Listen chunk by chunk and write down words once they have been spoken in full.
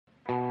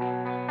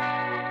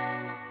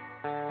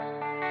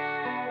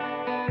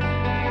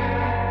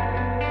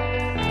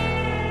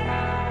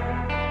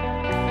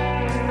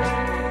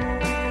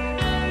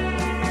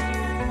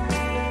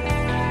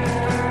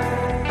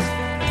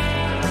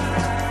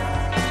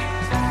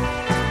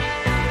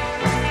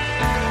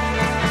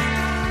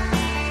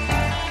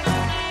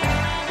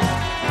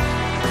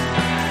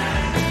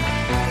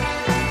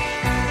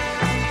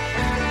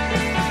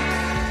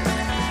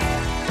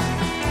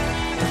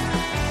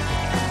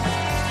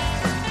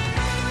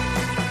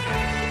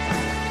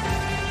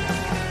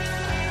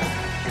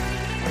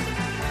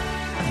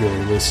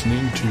You're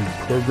listening to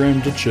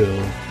Program to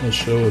Chill, a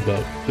show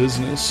about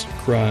business,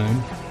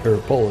 crime,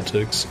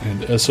 parapolitics,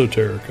 and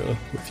esoterica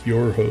with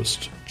your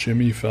host,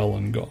 Jimmy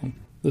Falun Gong.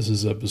 This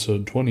is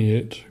episode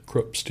 28,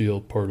 Krupp Steel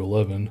Part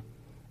 11,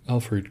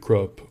 Alfred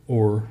Krupp,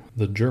 or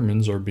The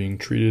Germans Are Being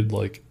Treated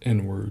Like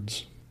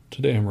N-Words.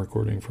 Today I'm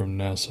recording from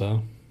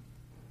Nassau,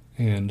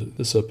 and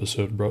this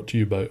episode brought to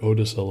you by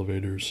Otis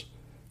Elevators.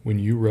 When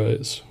you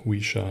rise, we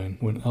shine.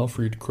 When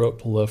Alfred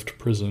Krupp left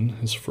prison,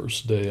 his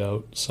first day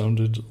out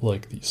sounded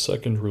like the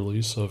second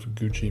release of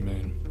Gucci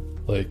Mane.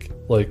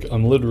 Like,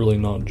 I'm literally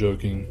not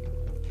joking.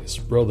 His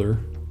brother,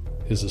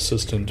 his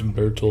assistant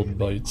Bertold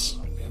Beitz,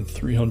 and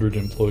 300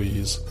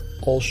 employees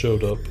all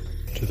showed up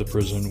to the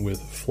prison with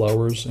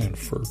flowers and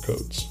fur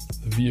coats.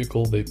 The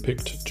vehicle they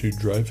picked to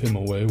drive him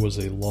away was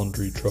a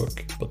laundry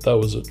truck, but that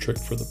was a trick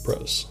for the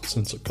press,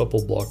 since a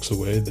couple blocks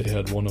away they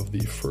had one of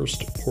the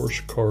first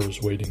Porsche cars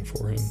waiting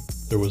for him.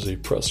 There was a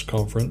press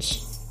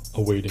conference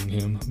awaiting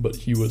him, but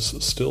he was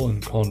still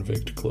in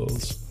convict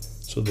clothes,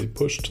 so they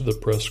pushed the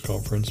press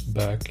conference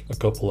back a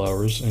couple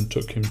hours and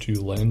took him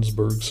to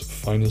Landsberg's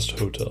finest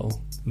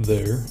hotel.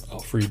 There,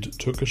 Alfred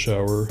took a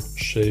shower,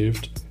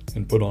 shaved,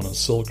 and put on a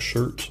silk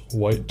shirt,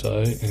 white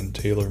tie, and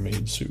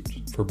tailor-made suit.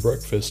 For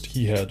breakfast,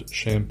 he had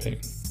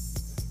champagne.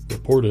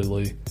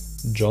 Reportedly,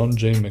 John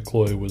J.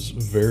 McCloy was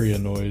very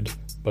annoyed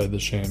by the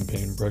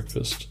champagne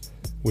breakfast,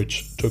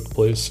 which took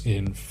place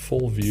in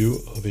full view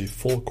of a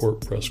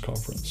full-court press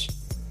conference.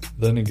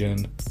 Then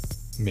again,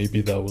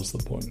 maybe that was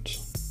the point.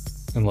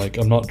 And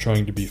I'm not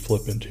trying to be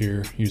flippant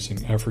here,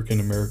 using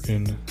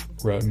African-American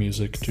rap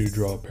music to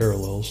draw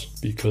parallels,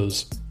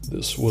 because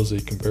this was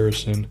a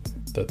comparison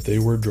that they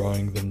were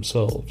drawing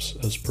themselves,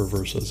 as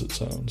perverse as it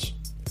sounds.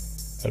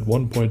 At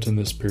one point in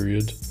this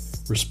period,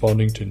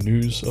 responding to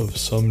news of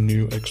some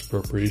new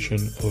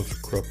expropriation of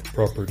Krupp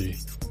property,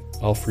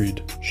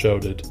 Alfred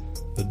shouted,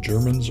 "The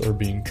Germans are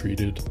being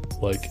treated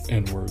like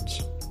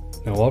N-words."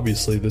 Now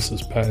obviously this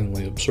is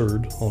patently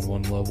absurd on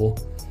one level,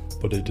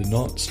 but it did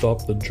not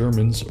stop the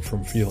Germans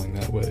from feeling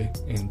that way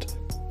and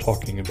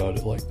talking about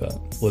it like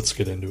that. Let's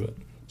get into it.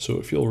 So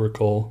if you'll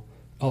recall,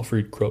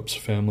 Alfred Krupp's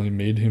family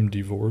made him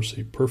divorce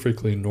a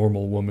perfectly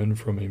normal woman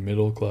from a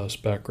middle-class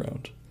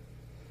background.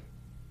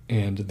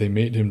 And they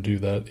made him do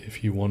that if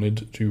he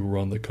wanted to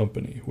run the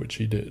company, which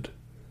he did.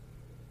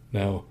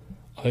 Now,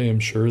 I am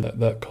sure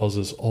that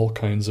causes all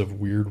kinds of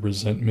weird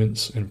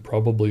resentments and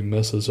probably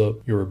messes up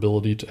your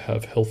ability to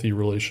have healthy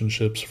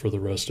relationships for the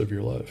rest of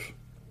your life.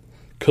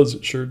 'Cause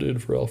it sure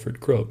did for Alfred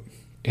Krupp.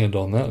 And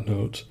on that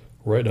note,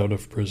 right out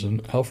of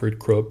prison, Alfred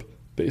Krupp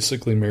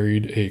basically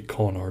married a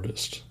con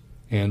artist.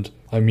 And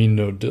I mean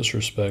no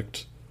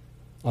disrespect,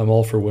 I'm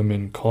all for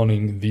women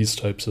conning these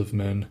types of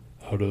men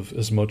out of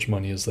as much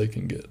money as they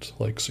can get,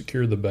 like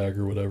secure the bag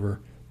or whatever,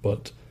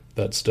 but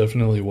that's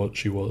definitely what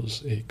she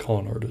was, a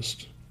con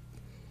artist.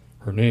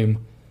 Her name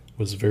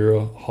was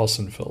Vera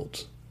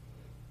Hassenfeld.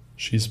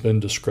 She's been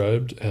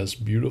described as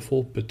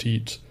beautiful,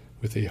 petite,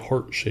 with a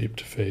heart-shaped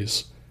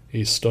face,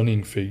 a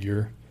stunning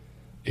figure,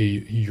 a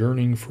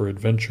yearning for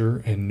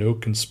adventure and no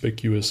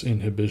conspicuous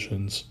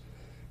inhibitions,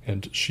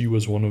 and she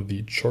was one of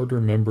the charter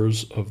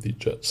members of the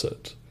jet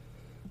set.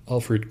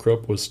 Alfred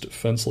Krupp was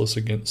defenseless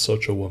against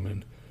such a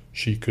woman.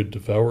 She could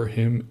devour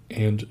him,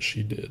 and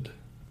she did.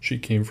 She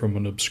came from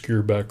an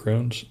obscure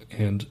background,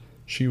 and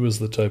she was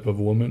the type of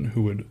woman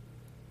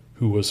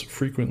who was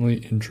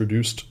frequently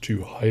introduced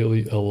to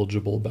highly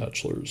eligible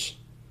bachelors,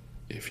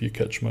 if you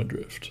catch my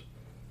drift.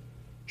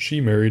 She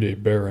married a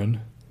baron,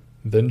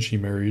 then she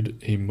married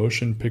a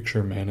motion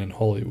picture man in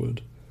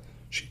Hollywood.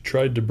 She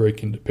tried to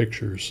break into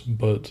pictures,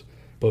 but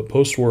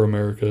post-war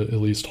America, at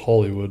least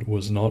Hollywood,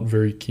 was not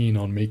very keen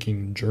on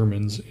making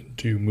Germans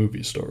into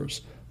movie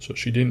stars, so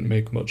she didn't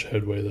make much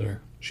headway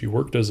there. She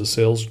worked as a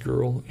sales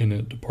girl in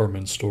a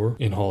department store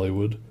in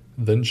Hollywood,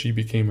 then she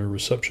became a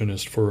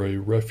receptionist for a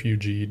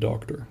refugee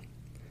doctor.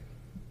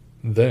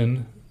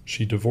 Then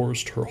she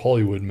divorced her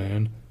Hollywood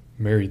man,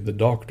 married the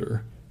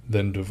doctor,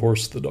 then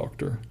divorced the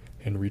doctor,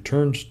 and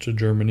returned to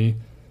Germany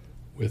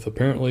with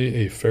apparently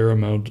a fair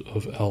amount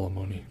of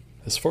alimony.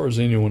 As far as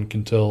anyone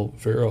can tell,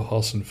 Vera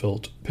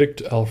Hassenfeld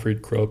picked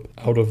Alfred Krupp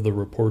out of the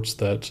reports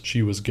that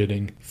she was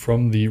getting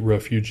from the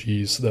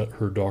refugees that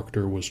her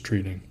doctor was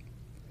treating.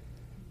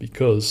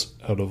 Because,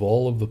 out of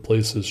all of the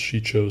places she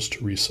chose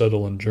to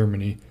resettle in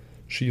Germany,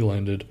 she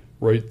landed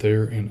right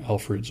there in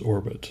Alfred's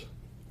orbit,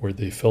 where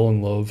they fell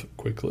in love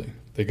quickly.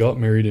 They got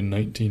married in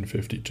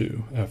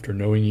 1952, after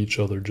knowing each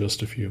other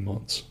just a few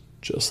months.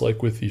 Just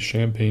like with the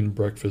champagne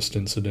breakfast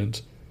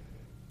incident,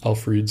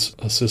 Alfred's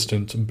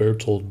assistant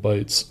Bertold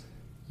Beitz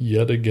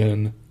yet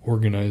again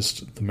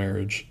organized the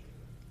marriage,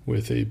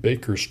 with a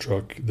baker's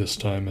truck this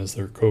time as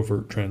their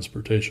covert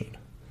transportation.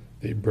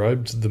 They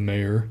bribed the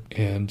mayor,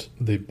 and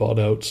they bought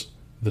out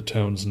the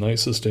town's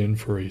nicest inn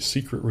for a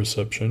secret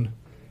reception,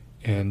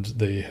 and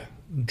they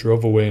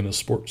drove away in a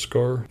sports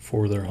car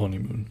for their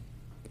honeymoon.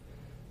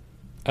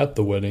 At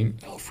the wedding,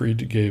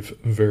 Alfred gave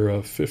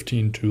Vera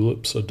 15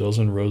 tulips, a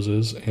dozen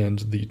roses, and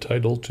the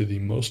title to the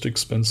most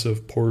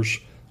expensive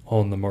Porsche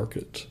on the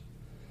market.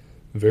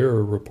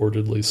 Vera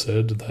reportedly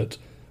said that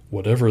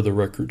whatever the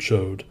record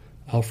showed,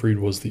 Alfred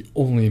was the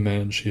only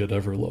man she had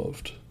ever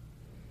loved.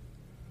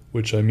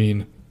 Which, I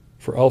mean,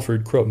 for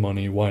Alfred Krupp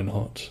money, why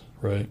not,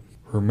 right?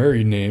 Her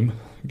married name,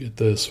 get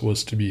this,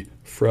 was to be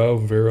Frau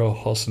Vera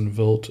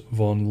Hossenfeld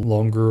von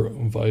Longer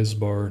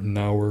Weisbar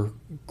Nauer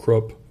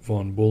Krupp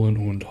von Bullen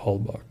und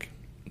Halbach.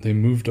 They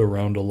moved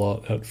around a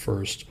lot at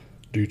first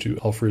due to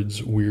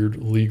Alfred's weird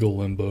legal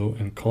limbo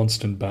and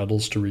constant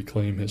battles to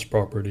reclaim his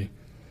property,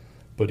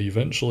 but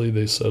eventually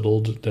they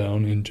settled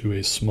down into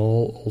a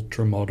small,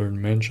 ultra-modern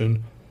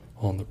mansion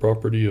on the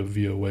property of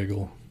Via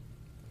Wegel.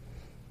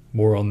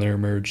 More on their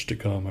marriage to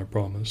come, I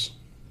promise.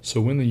 So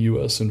when the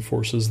U.S.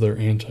 enforces their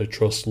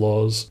antitrust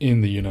laws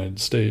in the United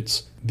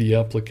States, the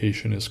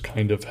application is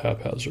kind of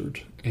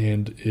haphazard,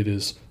 and it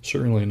is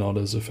certainly not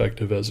as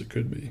effective as it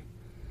could be.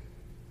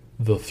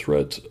 The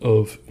threat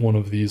of one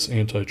of these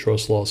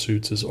antitrust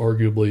lawsuits is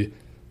arguably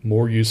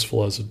more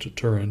useful as a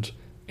deterrent,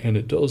 and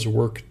it does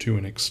work to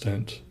an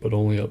extent, but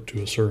only up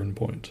to a certain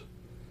point.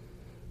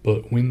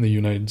 But when the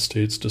United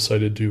States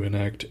decided to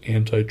enact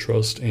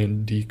antitrust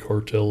and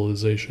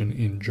decartelization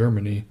in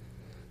Germany,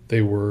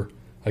 they were,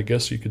 I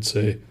guess you could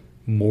say,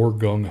 more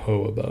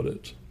gung-ho about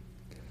it.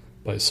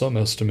 By some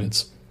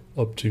estimates,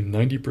 up to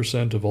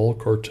 90% of all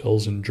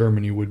cartels in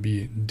Germany would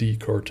be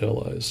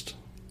decartelized,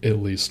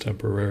 at least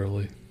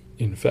temporarily.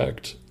 In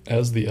fact,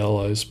 as the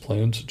Allies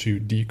planned to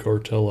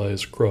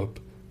decartelize Krupp,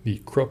 the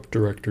Krupp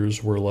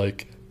directors were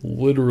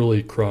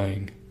literally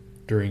crying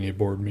during a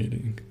board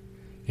meeting.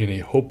 In a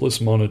hopeless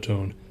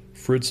monotone,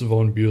 Fritz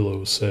von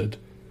Bülow said,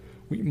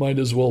 "We might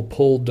as well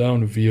pull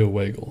down Via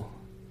Wegel."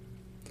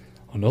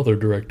 Another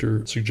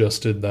director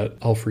suggested that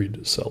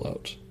Alfred sell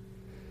out.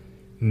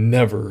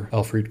 "Never,"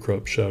 Alfred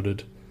Krupp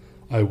shouted.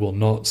 "I will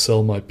not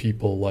sell my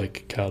people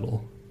like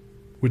cattle."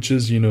 Which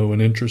is,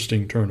 an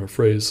interesting turn of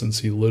phrase since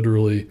he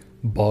literally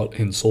bought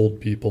and sold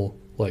people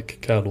like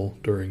cattle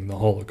during the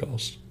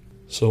Holocaust.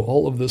 So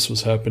all of this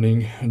was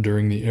happening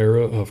during the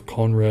era of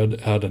Konrad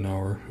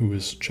Adenauer, who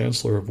was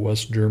Chancellor of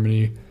West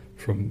Germany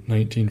from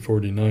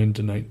 1949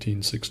 to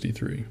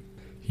 1963.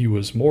 He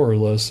was more or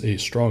less a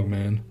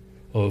strongman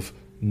of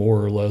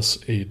more or less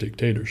a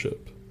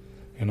dictatorship.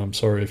 And I'm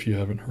sorry if you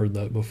haven't heard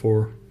that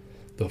before.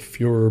 The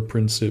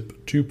Führerprinzip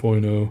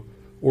 2.0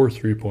 or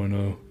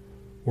 3.0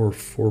 or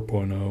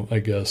 4.0, I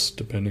guess,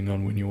 depending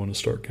on when you want to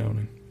start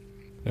counting.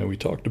 Now, we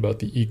talked about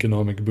the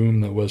economic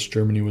boom that West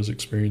Germany was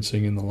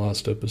experiencing in the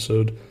last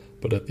episode,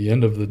 but at the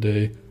end of the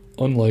day,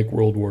 unlike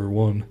World War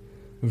I,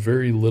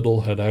 very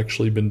little had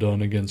actually been done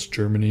against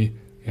Germany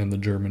and the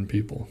German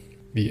people.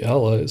 The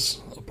Allies,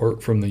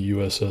 apart from the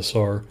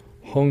USSR,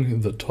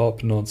 hung the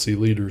top Nazi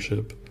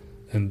leadership,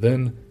 and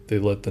then they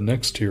let the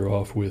next tier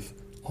off with,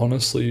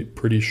 honestly,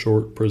 pretty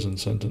short prison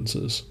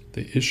sentences.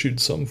 They issued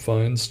some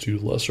fines to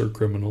lesser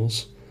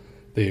criminals,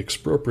 they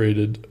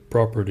expropriated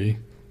property,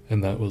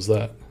 and that was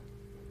that.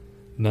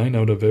 9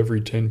 out of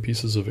every 10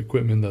 pieces of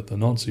equipment that the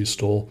Nazis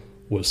stole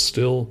was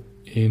still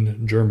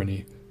in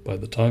Germany by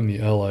the time the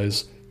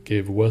Allies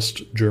gave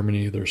West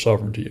Germany their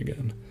sovereignty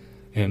again.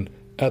 And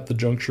at the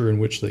juncture in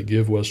which they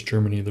give West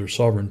Germany their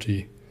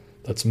sovereignty,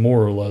 that's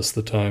more or less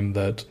the time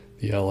that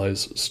the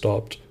Allies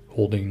stopped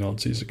holding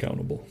Nazis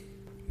accountable.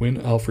 When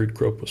Alfred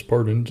Krupp was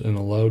pardoned and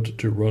allowed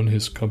to run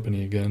his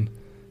company again,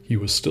 he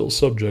was still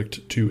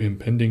subject to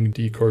impending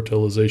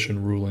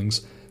decartelization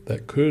rulings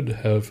that could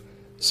have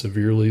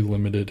severely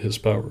limited his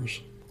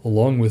powers.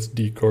 Along with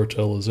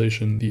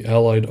decartelization, the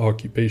Allied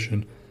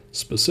occupation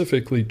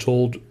specifically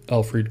told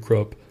Alfred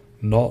Krupp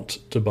not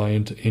to buy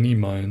into any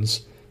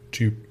mines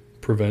to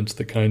prevent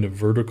the kind of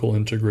vertical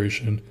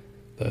integration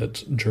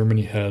that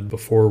Germany had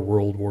before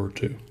World War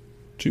II.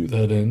 To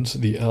that end,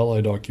 the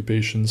Allied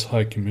occupation's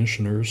High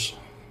Commissioners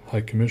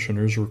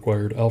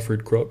required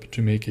Alfred Krupp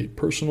to make a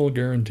personal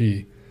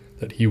guarantee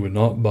that he would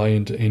not buy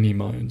into any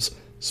mines,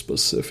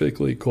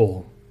 specifically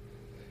coal.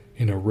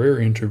 In a rare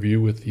interview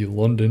with the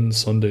London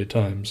Sunday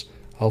Times,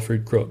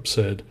 Alfred Krupp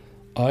said,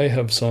 "I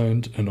have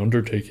signed an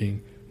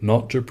undertaking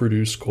not to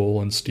produce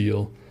coal and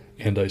steel,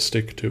 and I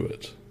stick to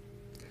it."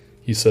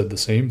 He said the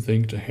same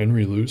thing to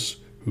Henry Luce,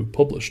 who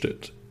published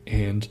it,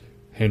 and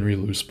Henry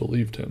Luce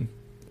believed him.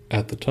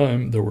 At the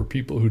time, there were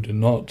people who did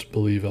not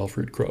believe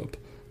Alfred Krupp,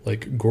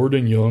 like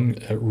Gordon Young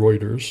at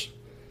Reuters,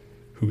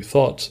 who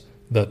thought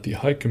that the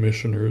High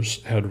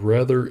Commissioners had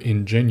rather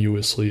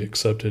ingenuously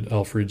accepted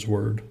Alfred's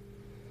word.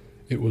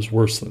 It was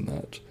worse than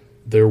that.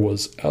 There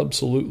was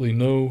absolutely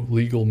no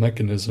legal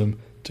mechanism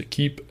to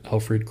keep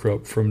Alfred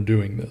Krupp from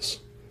doing this.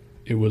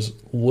 It was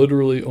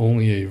literally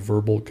only a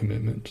verbal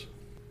commitment.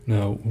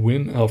 Now,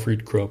 when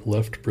Alfred Krupp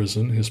left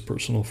prison, his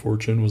personal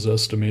fortune was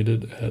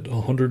estimated at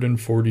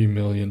 $140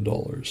 million,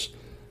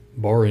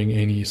 barring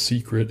any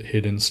secret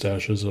hidden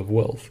stashes of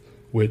wealth,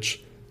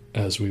 which,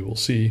 as we will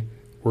see,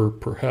 were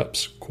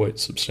perhaps quite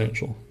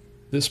substantial.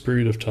 This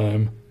period of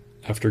time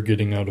after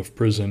getting out of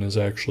prison is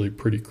actually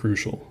pretty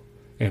crucial,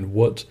 and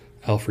what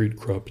Alfred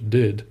Krupp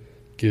did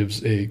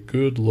gives a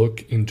good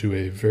look into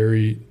a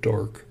very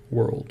dark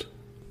world.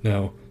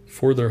 Now,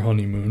 for their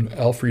honeymoon,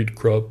 Alfred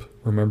Krupp,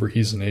 remember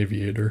he's an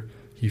aviator,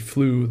 he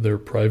flew their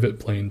private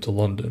plane to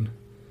London,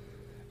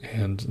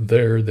 and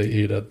there they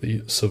ate at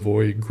the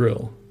Savoy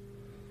Grill.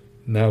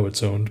 Now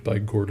it's owned by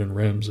Gordon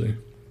Ramsay.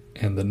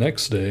 And the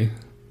next day,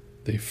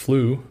 they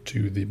flew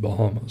to the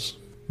Bahamas.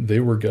 They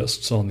were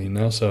guests on the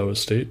Nassau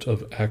estate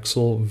of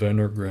Axel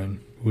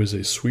Wenner-Gren, who is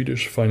a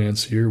Swedish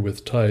financier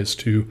with ties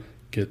to,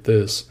 get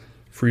this,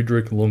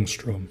 Friedrich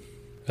Lundström,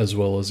 as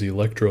well as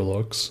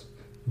Electrolux,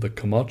 the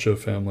Camacho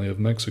family of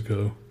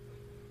Mexico,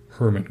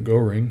 Hermann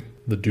Göring,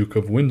 the Duke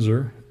of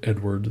Windsor,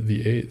 Edward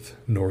VIII,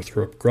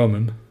 Northrop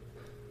Grumman,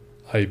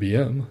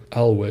 IBM,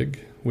 Alweg,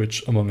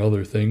 which, among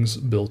other things,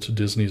 built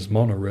Disney's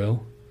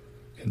monorail,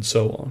 and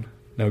so on.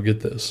 Now get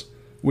this.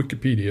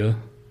 Wikipedia,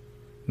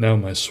 now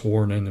my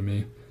sworn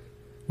enemy,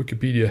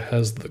 Wikipedia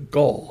has the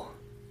gall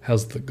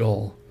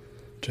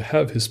to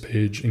have his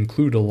page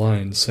include a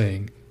line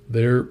saying,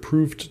 there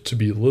proved to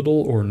be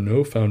little or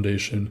no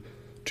foundation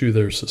to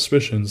their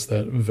suspicions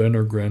that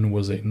Wenner-Gren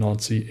was a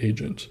Nazi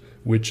agent,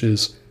 which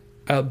is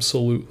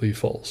absolutely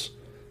false.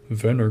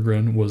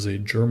 Wenner-Gren was a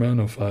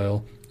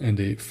Germanophile and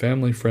a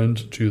family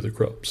friend to the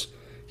Krupps.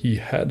 He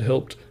had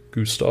helped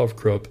Gustav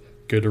Krupp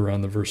get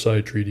around the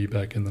Versailles Treaty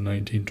back in the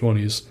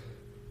 1920s,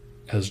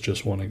 as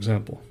just one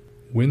example.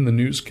 When the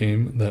news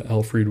came that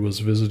Alfred was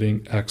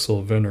visiting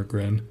Axel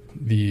Wenner-Gren,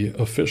 the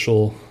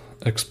official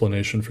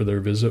explanation for their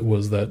visit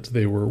was that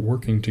they were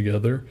working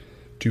together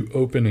to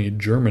open a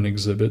German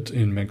exhibit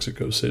in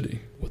Mexico City.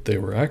 What they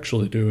were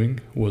actually doing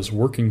was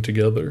working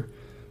together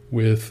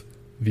with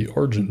the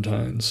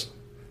Argentines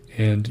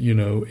and,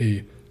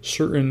 a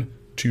certain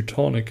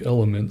Teutonic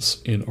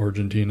elements in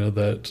Argentina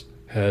that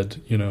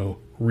had,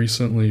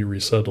 recently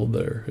resettled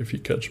there, if you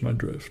catch my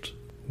drift.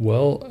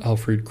 While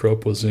Alfred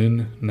Krupp was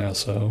in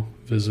Nassau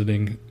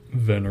visiting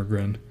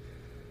Wenner-Gren,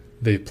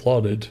 they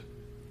plotted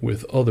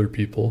with other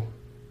people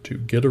to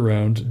get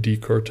around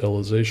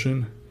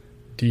decartelization,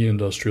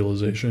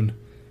 deindustrialization,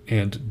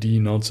 and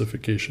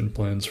denazification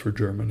plans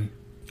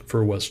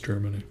for West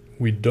Germany.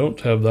 We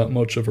don't have that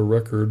much of a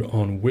record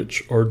on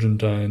which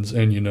Argentines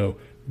and,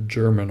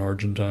 German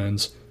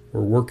Argentines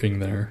were working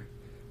there,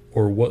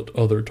 or what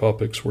other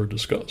topics were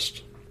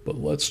discussed. But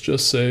let's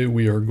just say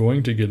we are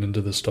going to get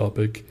into this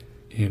topic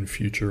in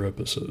future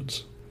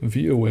episodes.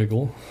 Via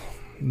Wegel,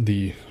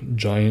 the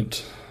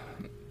giant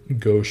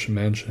gauche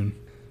mansion,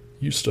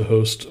 used to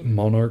host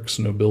monarchs,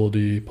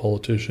 nobility,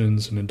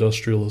 politicians, and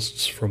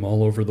industrialists from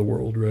all over the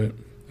world, right?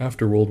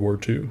 After World War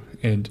II,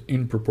 and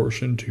in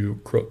proportion to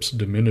Krupp's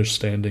diminished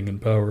standing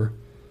and power,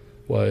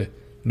 why,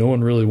 no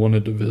one really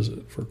wanted to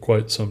visit for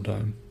quite some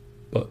time.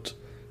 But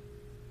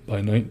by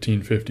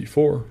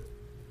 1954,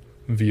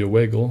 Via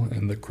Wegel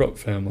and the Krupp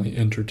family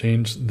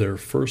entertained their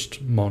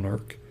first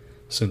monarch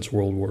since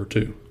World War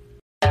II.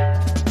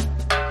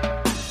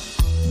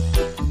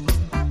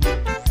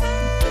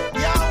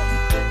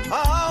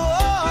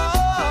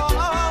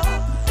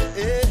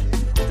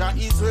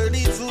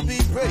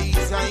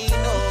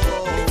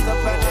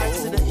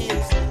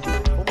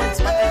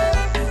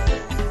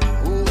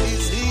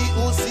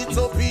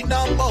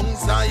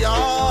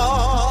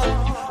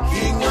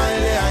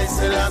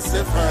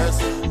 First,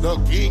 the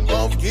King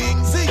of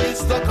Kings, he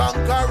is the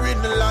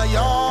conquering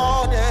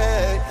lion.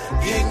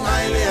 King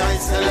Haile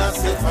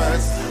Selassie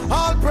first.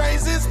 All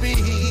praises be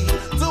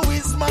to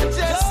His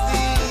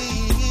Majesty.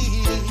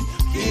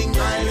 King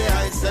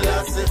Haile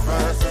Selassie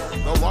first.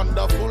 The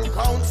wonderful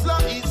counselor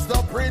is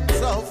the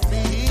Prince of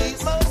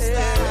Peace.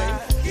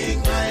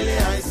 King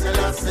Haile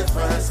Selassie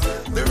first.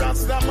 The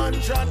Rastaman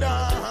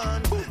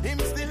Jadan, him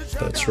still Jadan.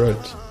 That's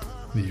right.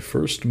 The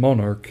first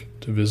monarch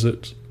to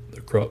visit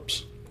the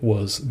Krupps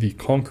was the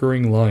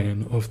conquering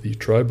lion of the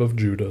tribe of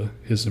Judah,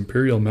 His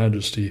Imperial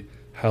Majesty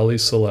Haile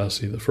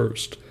Selassie I,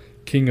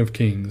 King of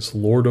Kings,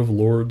 Lord of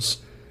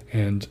Lords,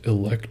 and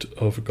Elect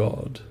of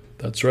God.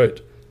 That's right,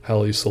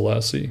 Haile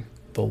Selassie,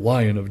 the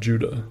Lion of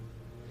Judah.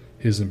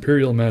 His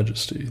Imperial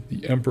Majesty,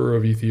 the Emperor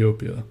of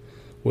Ethiopia,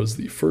 was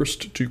the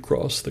first to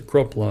cross the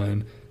Krupp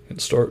line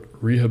and start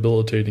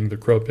rehabilitating the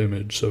Krupp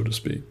image, so to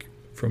speak.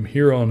 From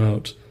here on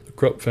out, the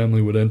Krupp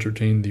family would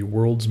entertain the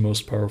world's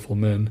most powerful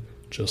men,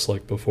 just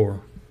like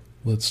before.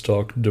 Let's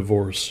talk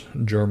divorce,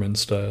 German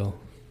style.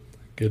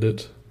 Get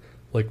it?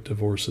 Like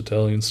Divorce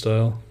Italian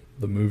style?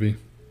 The movie?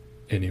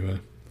 Anyway.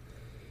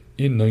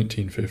 In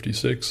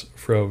 1956,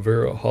 Frau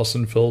Vera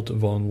Hassenfeld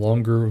von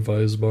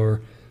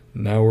Langer-Weisbar,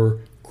 Nauer,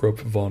 Krupp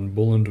von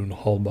Bulland und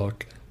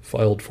Halbach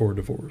filed for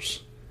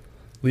divorce.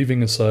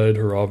 Leaving aside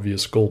her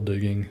obvious gold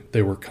digging,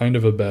 they were kind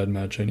of a bad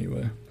match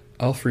anyway.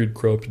 Alfred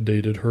Krupp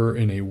dated her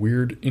in a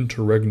weird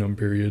interregnum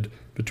period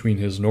between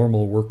his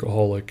normal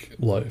workaholic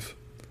life.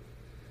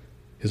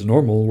 His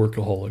normal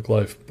workaholic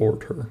life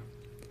bored her.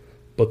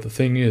 But the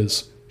thing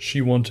is,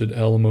 she wanted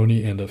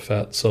alimony and a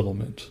fat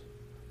settlement.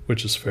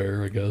 Which is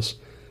fair, I guess,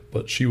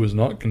 but she was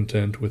not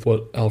content with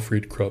what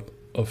Alfred Krupp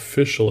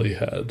officially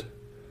had.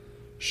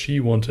 She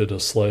wanted a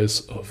slice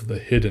of the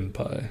hidden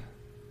pie.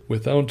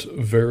 Without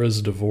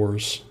Vera's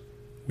divorce,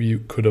 we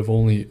could have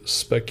only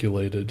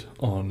speculated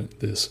on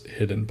this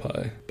hidden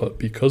pie, but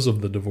because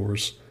of the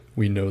divorce,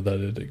 we know that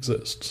it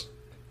exists.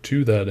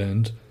 To that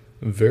end,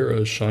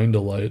 Vera shined a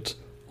light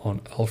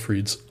on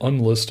Alfred's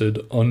unlisted,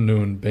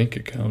 unknown bank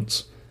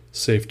accounts,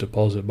 safe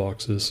deposit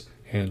boxes,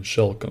 and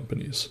shell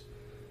companies.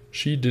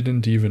 She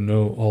didn't even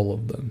know all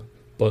of them,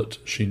 but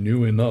she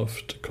knew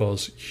enough to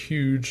cause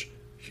huge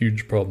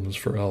problems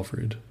for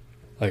Alfred.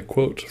 I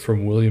quote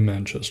from William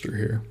Manchester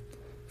here.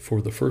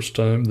 For the first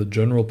time, the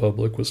general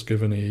public was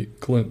given a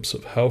glimpse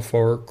of how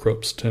far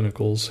Krupp's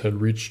tentacles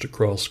had reached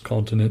across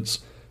continents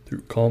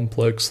through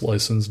complex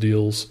license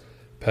deals,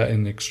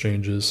 patent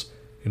exchanges,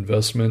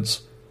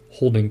 investments,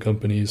 holding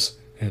companies,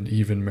 and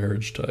even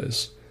marriage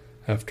ties.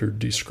 After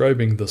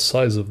describing the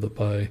size of the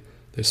pie,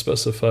 they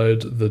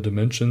specified the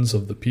dimensions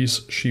of the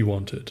piece she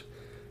wanted,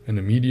 an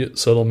immediate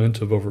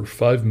settlement of over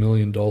 $5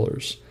 million,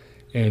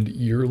 and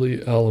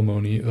yearly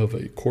alimony of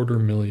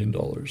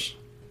 $250,000.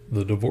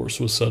 The divorce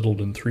was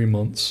settled in 3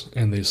 months,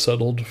 and they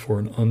settled for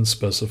an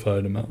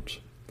unspecified amount.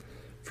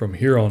 From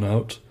here on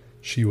out,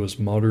 she was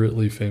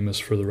moderately famous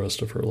for the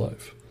rest of her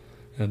life,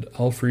 and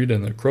Alfred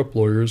and the Krupp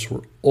lawyers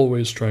were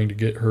always trying to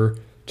get her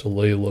to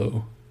lay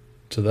low.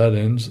 To that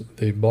end,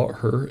 they bought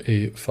her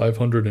a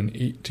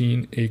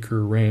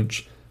 518-acre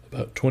ranch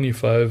about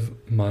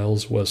 25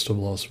 miles west of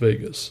Las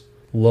Vegas.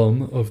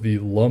 Lum of the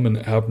Lum and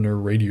Abner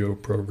radio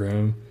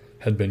program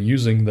had been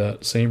using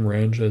that same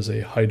ranch as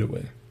a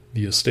hideaway.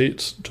 The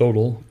estate's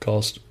total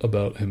cost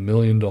about $1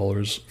 million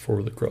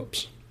for the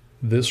Krupps.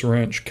 This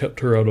ranch kept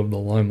her out of the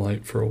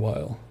limelight for a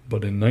while,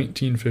 but in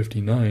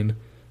 1959,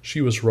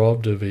 she was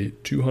robbed of a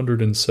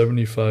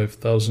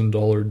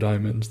 $275,000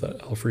 diamond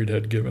that Alfred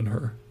had given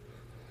her.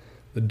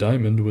 The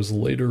diamond was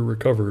later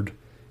recovered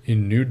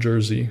in New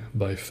Jersey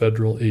by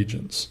federal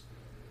agents.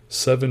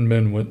 7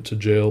 men went to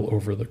jail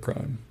over the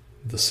crime.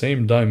 The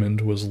same diamond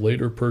was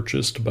later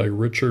purchased by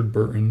Richard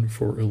Burton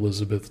for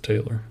Elizabeth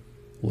Taylor.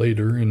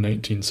 Later, in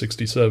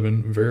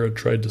 1967, Vera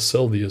tried to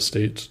sell the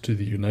estate to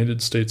the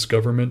United States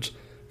government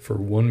for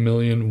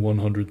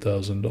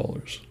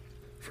 $1,100,000.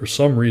 For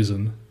some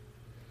reason,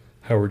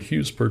 Howard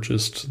Hughes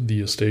purchased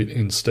the estate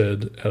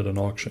instead at an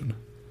auction.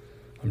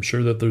 I'm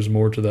sure that there's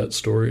more to that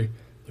story.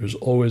 There's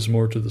always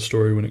more to the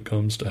story when it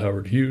comes to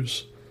Howard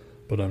Hughes,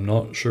 but I'm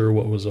not sure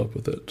what was up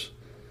with it.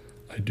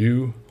 I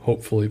do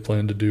hopefully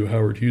plan to do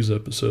Howard Hughes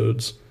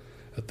episodes,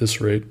 at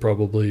this rate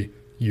probably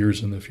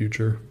years in the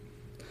future.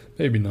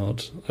 Maybe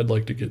not. I'd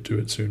like to get to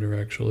it sooner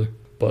actually,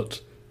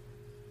 but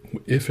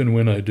if and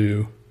when I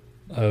do,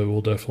 I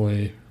will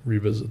definitely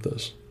revisit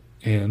this.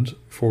 And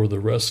for the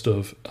rest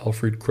of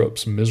Alfred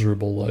Krupp's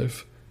miserable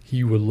life,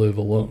 he would live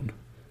alone,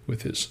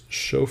 with his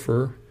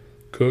chauffeur,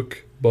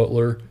 cook,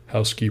 butler,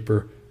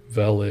 housekeeper,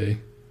 valet,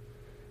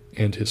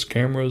 and his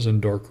cameras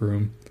and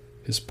darkroom,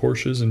 his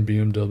Porsches and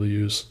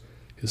BMWs,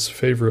 his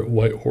favorite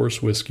White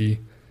Horse whiskey,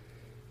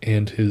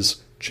 and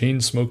his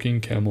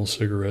chain-smoking Camel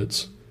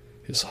cigarettes,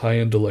 his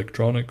high-end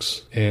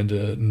electronics, and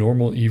a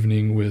normal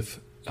evening with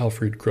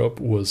Alfred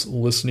Krupp was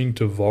listening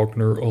to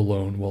Wagner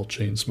alone while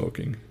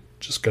chain-smoking.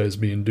 Just guys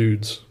being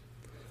dudes.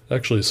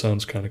 Actually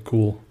sounds kind of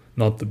cool.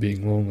 Not the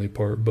being lonely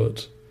part,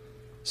 but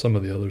some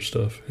of the other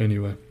stuff.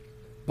 Anyway,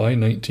 by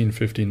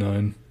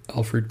 1959,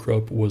 Alfred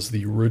Krupp was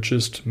the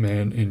richest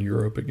man in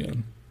Europe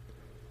again.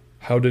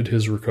 How did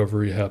his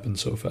recovery happen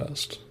so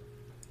fast?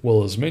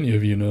 Well, as many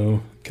of you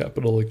know,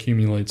 capital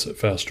accumulates at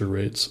faster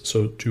rates,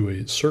 so to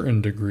a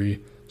certain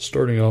degree,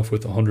 starting off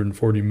with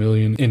 $140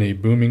 million in a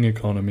booming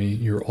economy,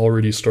 you're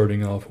already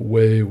starting off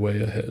way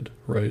ahead,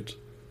 right?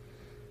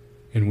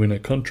 And when a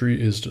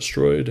country is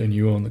destroyed and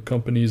you own the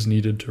companies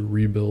needed to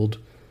rebuild,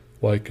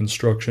 why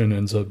construction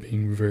ends up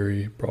being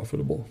very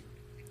profitable.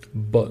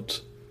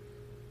 But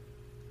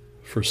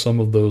for some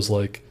of those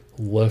like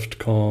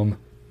left-com,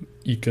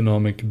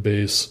 economic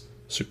base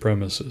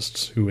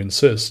supremacists who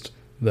insist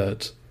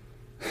that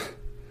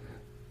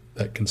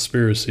that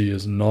conspiracy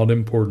is not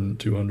important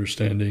to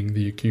understanding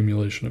the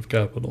accumulation of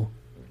capital,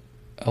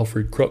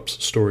 Alfred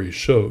Krupp's story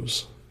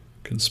shows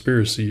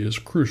conspiracy is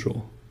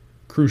crucial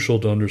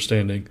to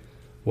understanding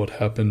what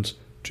happened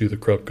to the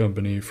Krupp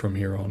Company from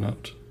here on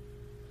out.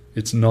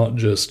 It's not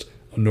just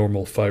a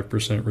normal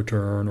 5%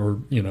 return or,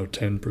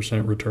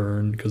 10%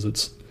 return because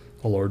it's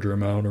a larger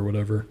amount or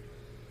whatever.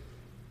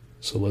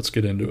 So let's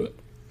get into it.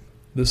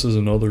 This is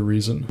another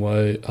reason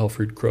why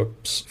Alfred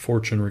Krupp's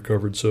fortune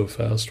recovered so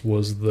fast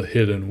was the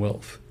hidden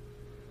wealth,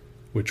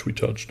 which we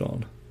touched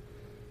on.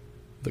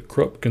 The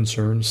Krupp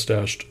concern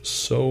stashed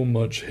so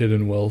much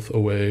hidden wealth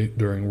away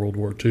during World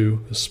War II,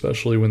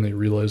 especially when they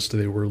realized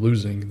they were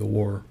losing the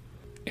war.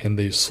 And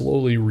they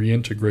slowly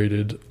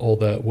reintegrated all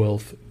that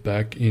wealth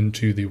back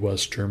into the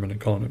West German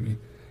economy.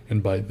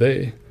 And by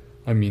they,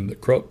 I mean the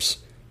Krupps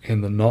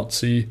and the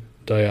Nazi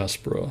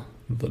diaspora,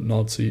 the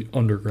Nazi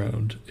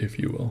underground, if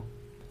you will.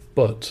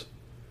 But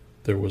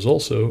there was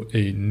also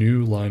a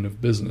new line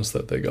of business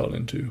that they got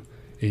into,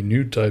 a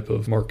new type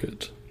of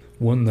market,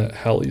 one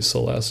that Haile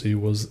Selassie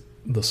was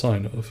the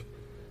sign of,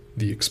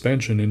 the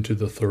expansion into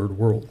the Third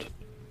World.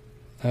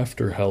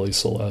 After Haile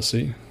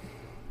Selassie,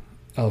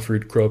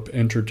 Alfred Krupp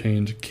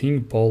entertained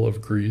King Paul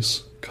of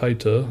Greece,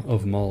 Kaita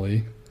of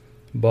Mali,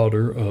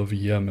 Badr of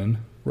Yemen,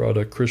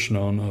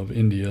 Radhakrishnan of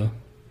India,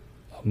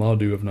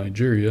 Ahmadu of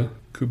Nigeria,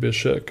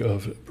 Kubishek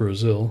of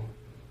Brazil,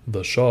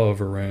 the Shah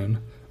of Iran,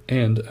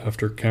 and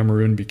after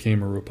Cameroon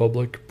became a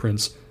republic,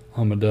 Prince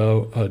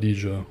Ahmadou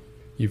Ahidjo.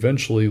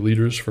 Eventually,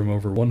 leaders from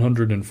over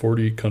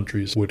 140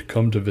 countries would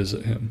come to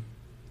visit him.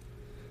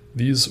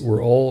 These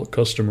were all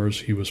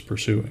customers he was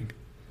pursuing,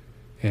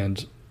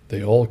 and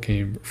they all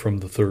came from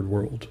the Third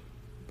World.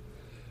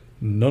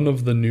 None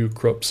of the new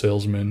Krupp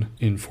salesmen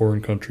in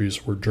foreign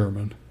countries were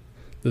German.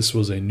 This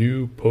was a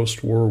new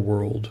post-war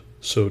world,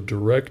 so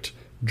direct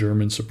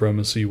German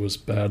supremacy was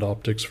bad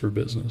optics for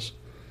business.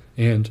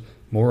 And,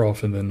 more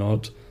often than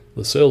not,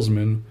 the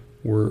salesmen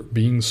were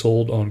being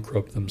sold on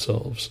Krupp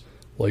themselves.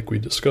 Like we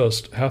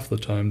discussed, half the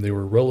time they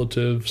were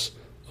relatives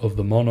of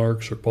the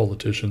monarchs or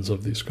politicians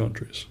of these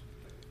countries.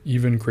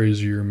 Even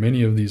crazier,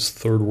 many of these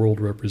Third World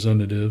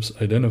representatives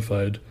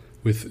identified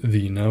with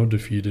the now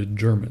defeated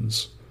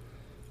Germans.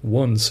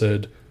 One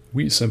said,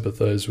 "We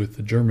sympathize with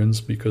the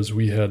Germans because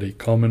we had a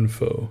common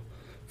foe.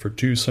 For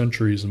 2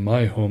 centuries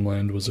my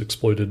homeland was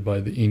exploited by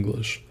the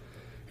English.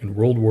 In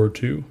World War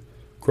II,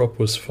 Krupp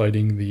was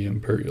fighting the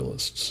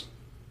imperialists."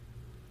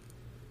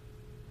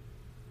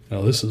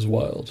 Now this is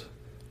wild.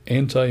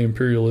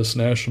 Anti-imperialist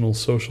National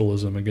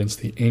Socialism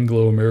against the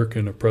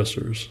Anglo-American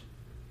oppressors.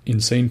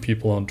 Insane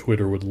people on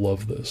Twitter would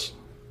love this.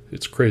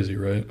 It's crazy,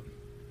 right?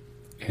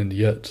 And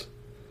yet,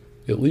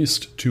 at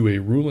least to a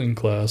ruling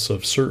class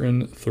of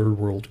certain third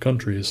world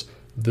countries,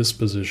 this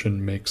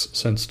position makes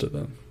sense to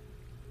them.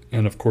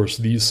 And of course,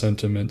 these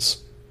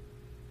sentiments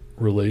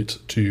relate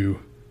to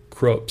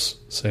Krupp's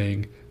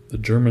saying the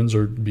Germans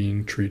are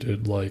being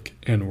treated like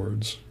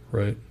N-words,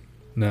 right?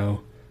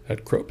 Now,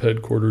 at Krupp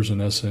headquarters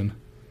in Essen,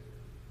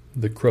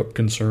 the Krupp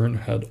concern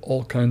had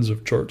all kinds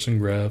of charts and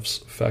graphs,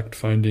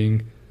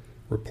 fact-finding,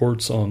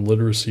 reports on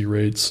literacy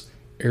rates,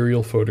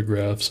 aerial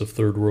photographs of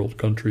third world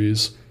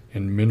countries,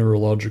 and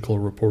mineralogical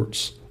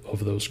reports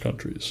of those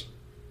countries,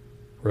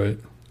 right?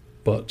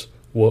 But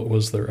what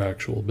was their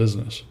actual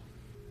business?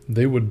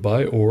 They would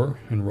buy ore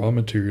and raw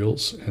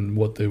materials, and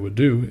what they would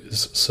do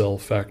is sell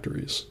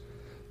factories.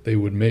 They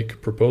would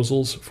make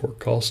proposals for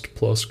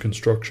cost-plus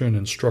construction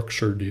and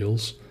structure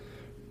deals,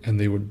 and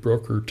they would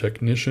broker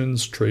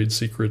technicians, trade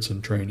secrets,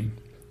 and training.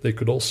 They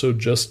could also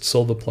just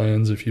sell the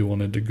plans if you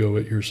wanted to go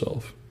it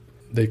yourself.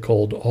 They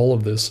called all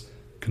of this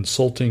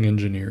consulting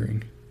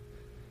engineering,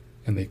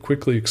 and they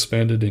quickly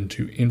expanded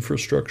into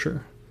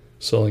infrastructure,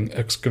 selling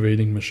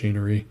excavating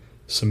machinery,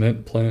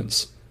 cement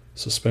plants,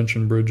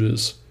 suspension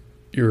bridges,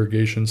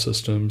 irrigation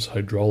systems,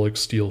 hydraulic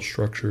steel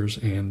structures,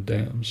 and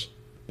dams.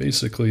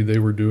 Basically, they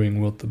were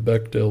doing what the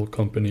Bechtel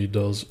Company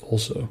does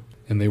also.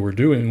 And they were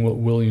doing what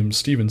William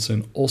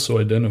Stevenson also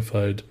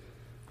identified,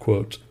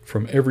 quote,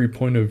 from every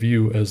point of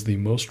view as the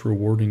most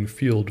rewarding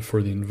field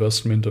for the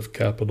investment of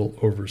capital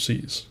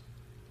overseas,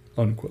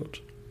 unquote.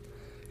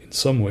 In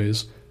some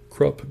ways,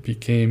 Krupp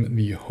became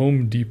the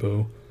Home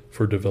Depot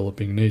for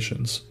developing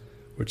nations,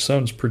 which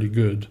sounds pretty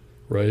good,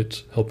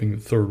 right? Helping the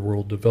third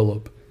world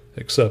develop,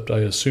 except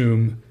I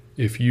assume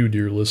if you,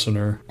 dear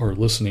listener, are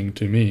listening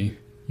to me,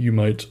 you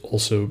might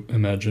also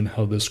imagine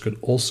how this could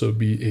also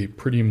be a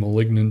pretty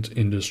malignant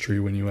industry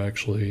when you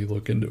actually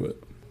look into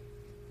it.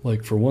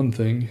 Like, for one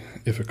thing,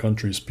 if a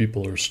country's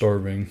people are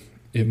starving,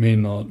 it may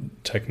not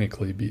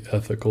technically be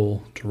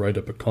ethical to write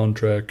up a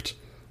contract,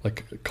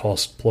 like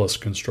cost-plus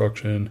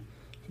construction,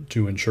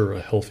 to ensure a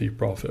healthy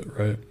profit,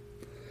 right?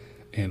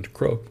 And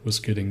Krupp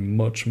was getting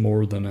much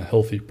more than a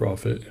healthy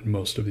profit in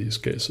most of these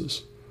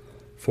cases.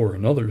 For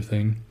another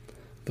thing,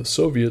 the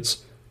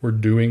Soviets were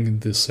doing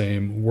the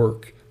same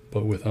work,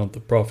 but without the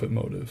profit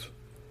motive.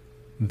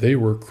 They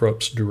were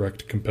Krupp's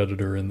direct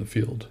competitor in the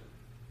field.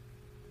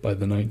 By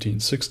the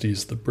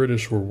 1960s, the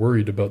British were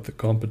worried about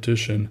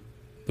competition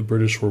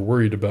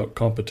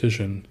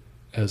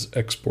as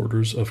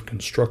exporters of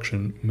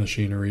construction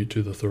machinery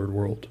to the Third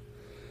World.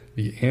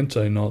 The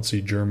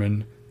anti-Nazi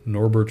German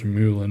Norbert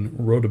Mühlen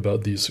wrote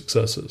about these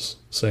successes,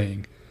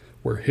 saying,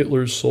 "Where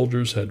Hitler's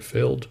soldiers had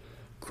failed,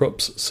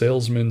 Krupp's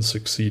salesmen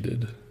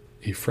succeeded."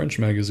 A French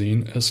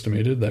magazine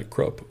estimated that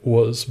Krupp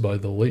was, by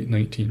the late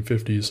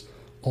 1950s,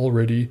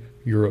 already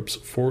Europe's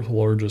 4th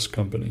largest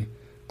company,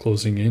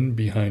 closing in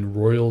behind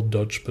Royal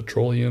Dutch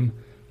Petroleum,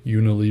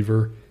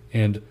 Unilever,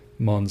 and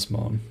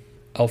Mannesmann.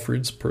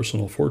 Alfred's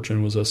personal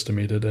fortune was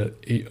estimated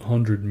at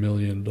 $800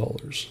 million.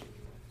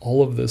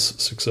 All of this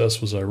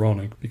success was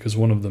ironic because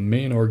one of the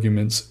main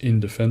arguments in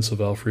defense of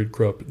Alfred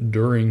Krupp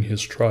during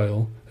his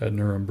trial at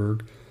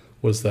Nuremberg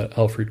was that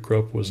Alfred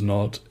Krupp was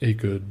not a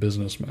good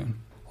businessman.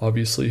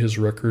 Obviously, his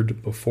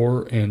record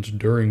before and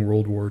during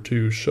World War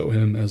II show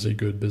him as a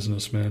good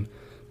businessman,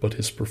 but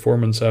his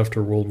performance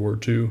after World War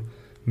II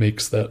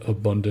makes that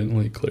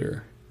abundantly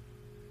clear.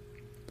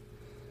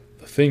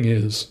 The thing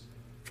is,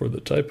 for the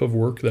type of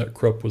work that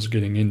Krupp was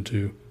getting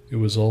into, it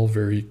was all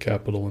very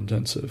capital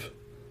intensive.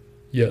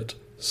 Yet,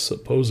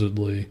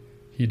 supposedly,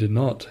 he did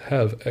not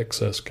have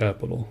excess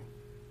capital.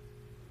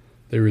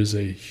 There is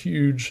a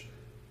huge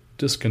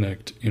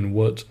disconnect in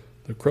what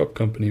the Krupp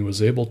company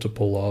was able to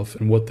pull off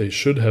and what they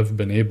should have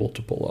been able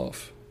to pull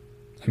off.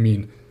 I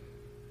mean,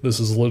 this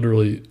is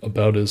literally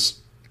about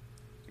as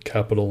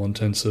capital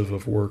intensive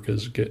of work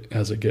as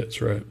it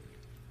gets, right?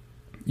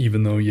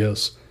 even though,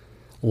 yes,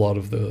 a lot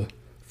of the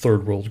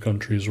third world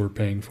countries were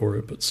paying for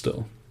it, but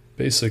still.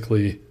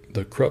 Basically,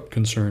 the Krupp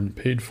concern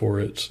paid for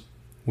it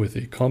with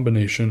a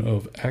combination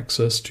of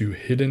access to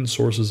hidden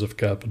sources of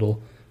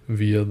capital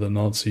via the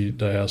Nazi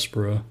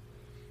diaspora,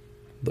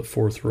 the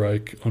Fourth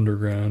Reich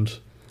underground,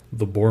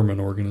 the Bormann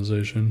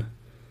organization,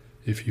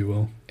 if you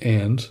will,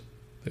 and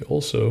they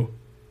also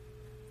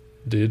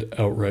did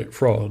outright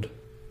fraud,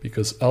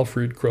 because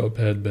Alfred Krupp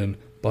had been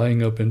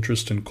buying up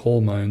interest in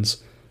coal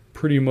mines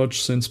pretty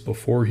much since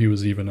before he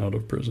was even out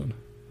of prison,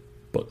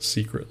 but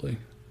secretly.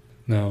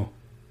 Now,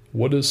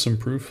 what is some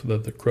proof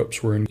that the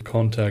Krupps were in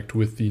contact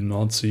with the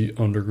Nazi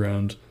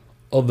underground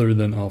other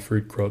than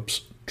Alfred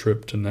Krupp's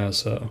trip to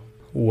Nassau?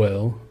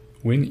 Well,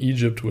 when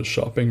Egypt was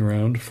shopping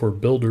around for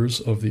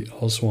builders of the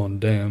Aswan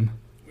Dam,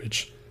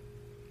 which,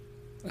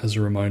 as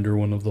a reminder,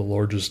 one of the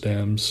largest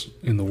dams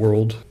in the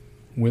world,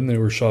 when they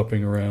were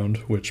shopping around,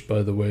 which,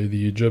 by the way,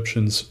 the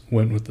Egyptians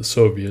went with the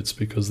Soviets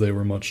because they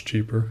were much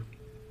cheaper.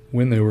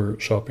 When they were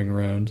shopping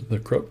around, the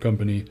Krupp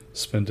Company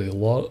spent a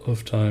lot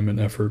of time and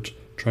effort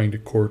trying to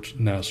court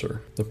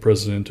Nasser, the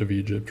president of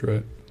Egypt,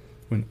 right?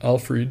 When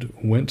Alfred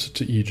went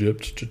to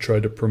Egypt to try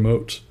to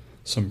promote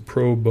some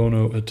pro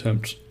bono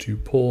attempt to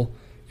pull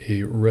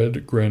a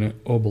red granite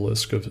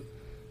obelisk of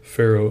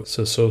Pharaoh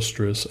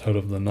Sesostris out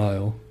of the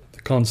Nile,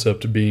 the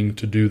concept being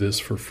to do this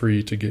for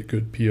free to get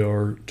good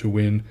PR to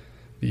win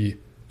the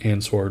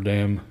Answar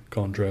Dam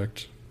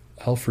contract,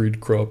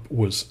 Alfred Krupp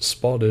was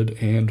spotted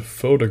and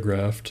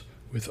photographed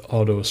with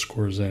Otto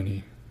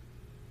Skorzeny.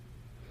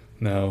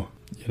 Now,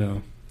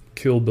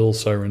 Kill Bill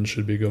sirens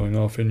should be going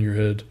off in your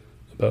head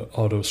about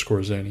Otto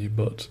Skorzeny,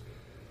 but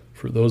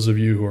for those of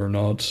you who are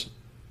not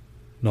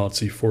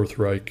Nazi Fourth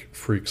Reich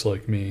freaks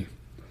like me,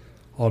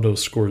 Otto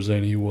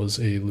Skorzeny was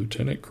a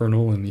lieutenant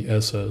colonel in the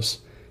SS,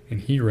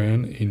 and he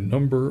ran a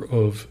number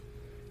of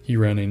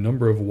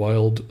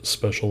wild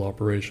special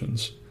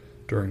operations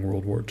during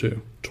World War II.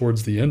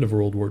 Towards the end of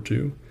World War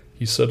II,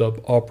 he set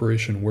up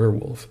Operation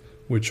Werewolf,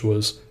 which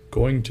was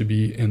going to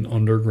be an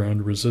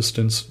underground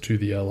resistance to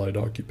the Allied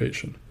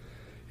occupation.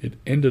 It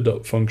ended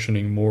up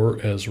functioning more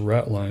as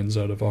rat lines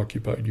out of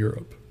occupied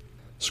Europe.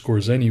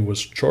 Skorzeny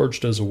was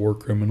charged as a war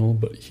criminal,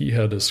 but he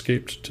had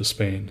escaped to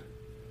Spain.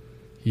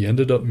 He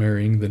ended up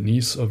marrying the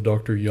niece of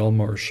Dr.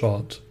 Hjalmar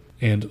Schott,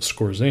 and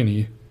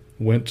Skorzeny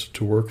went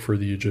to work for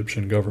the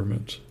Egyptian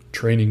government,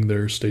 training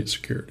their state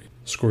security.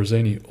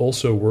 Skorzeny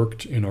also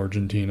worked in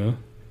Argentina,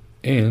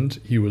 and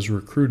he was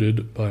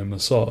recruited by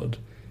Mossad,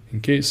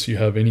 in case you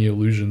have any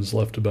illusions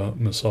left about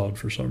Mossad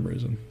for some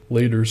reason.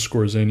 Later,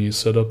 Skorzeny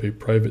set up a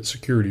private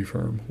security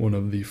firm, one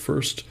of the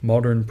first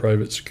modern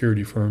private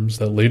security firms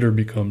that later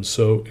become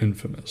so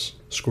infamous.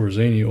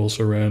 Skorzeny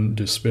also ran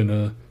Die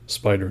Spinne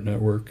spider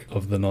network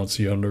of the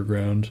Nazi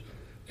underground,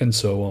 and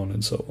so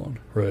on,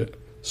 right?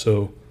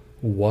 So,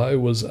 why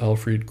was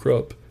Alfred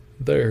Krupp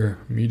there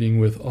meeting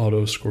with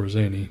Otto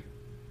Skorzeny?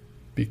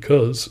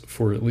 Because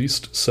for at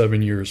least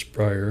 7 years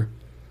prior,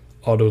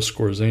 Otto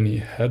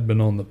Skorzeny had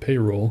been on the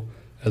payroll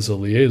as a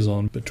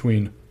liaison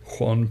between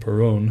Juan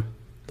Perón,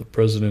 the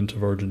president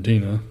of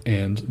Argentina,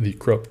 and the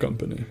Krupp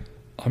Company.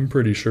 I'm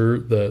pretty sure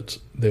that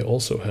they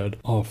also had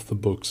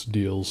off-the-books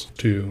deals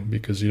too,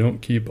 because you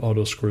don't keep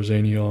Otto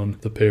Skorzeny on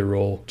the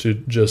payroll to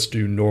just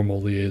do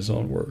normal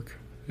liaison work,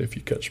 if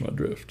you catch my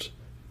drift.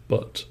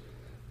 But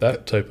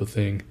that type of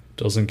thing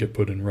doesn't get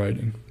put in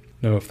writing.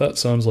 Now, if that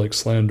sounds like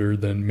slander,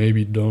 then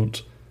maybe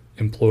don't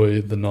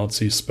employ the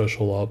Nazi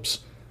special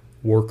ops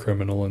war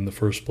criminal in the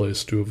first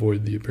place to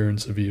avoid the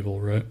appearance of evil,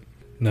 right?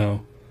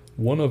 Now,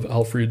 one of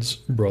Alfred's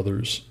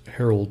brothers,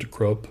 Harold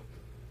Krupp,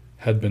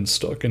 had been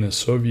stuck in a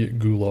Soviet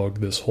gulag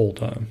this whole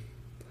time.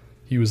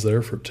 He was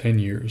there for 10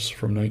 years,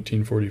 from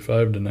 1945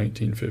 to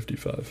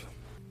 1955.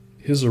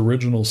 His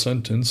original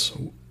sentence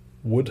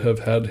would have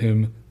had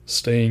him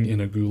staying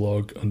in a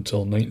gulag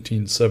until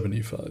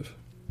 1975,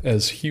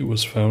 as he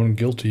was found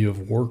guilty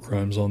of war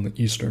crimes on the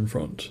Eastern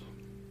Front.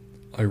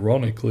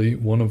 Ironically,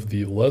 one of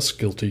the less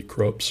guilty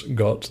Krupps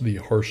got the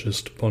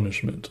harshest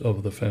punishment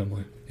of the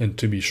family. And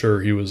to be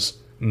sure, he was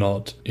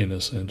not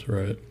innocent,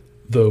 right?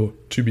 Though,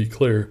 to be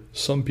clear,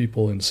 some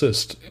people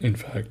insist, in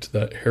fact,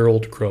 that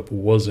Harold Krupp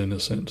was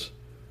innocent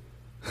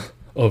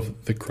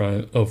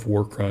of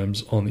war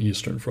crimes on the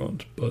Eastern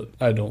Front, but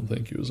I don't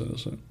think he was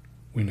innocent.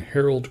 When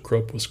Harold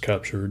Krupp was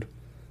captured,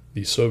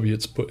 the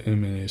Soviets put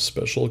him in a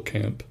special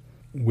camp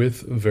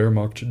with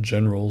Wehrmacht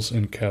generals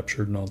and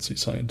captured Nazi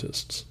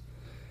scientists.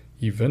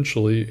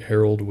 Eventually,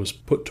 Harold was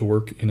put to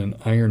work in an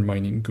iron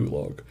mining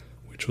gulag,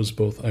 which was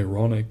both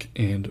ironic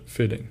and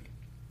fitting.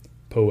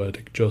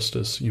 Poetic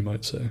justice, you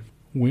might say.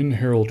 When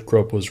Harold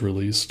Krupp was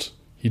released,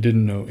 he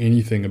didn't know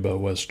anything about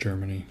West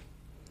Germany.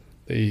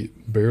 They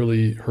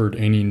barely heard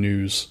any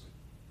news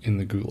in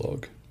the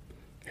gulag.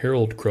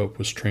 Harold Krupp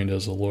was trained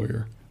as a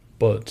lawyer,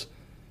 but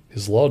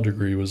his law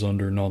degree was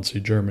under Nazi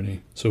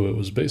Germany, so it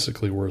was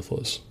basically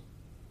worthless.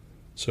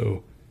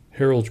 So,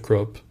 Harold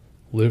Krupp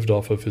lived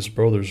off of his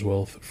brother's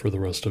wealth for the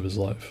rest of his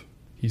life.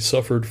 He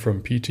suffered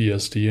from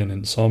PTSD and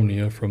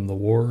insomnia from the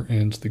war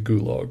and the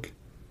gulag.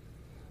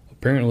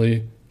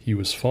 Apparently, He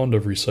was fond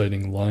of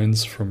reciting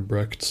lines from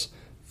Brecht's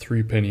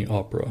Threepenny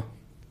Opera.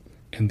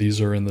 And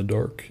these are in the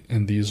dark,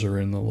 and these are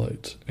in the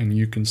light, and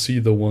you can see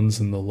the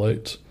ones in the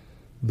light,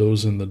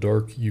 those in the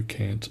dark you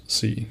can't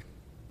see.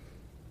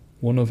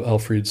 One of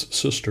Alfred's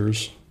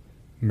sisters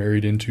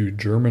married into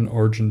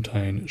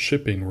German-Argentine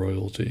shipping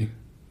royalty,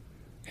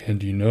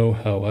 and you know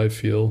how I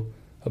feel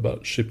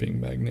about shipping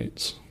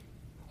magnates.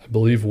 I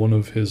believe one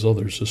of his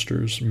other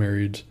sisters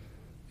married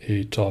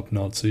a top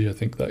Nazi. I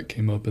think that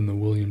came up in the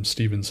William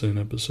Stevenson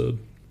episode.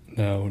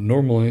 Now,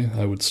 normally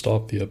I would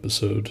stop the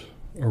episode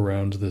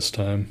around this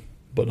time,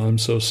 but I'm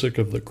so sick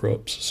of the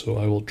Krupps, so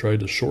I will try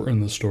to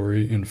shorten the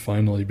story and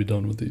finally be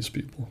done with these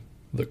people.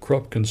 The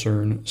Krupp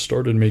concern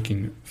started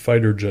making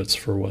fighter jets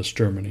for West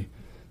Germany,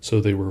 so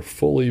they were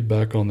fully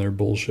back on their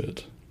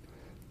bullshit.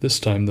 This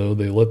time, though,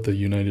 they let the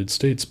United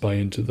States buy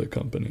into the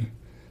company.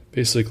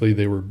 Basically,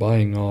 they were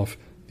buying off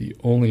the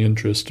only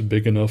interest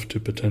big enough to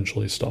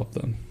potentially stop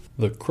them.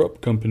 The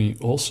Krupp company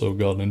also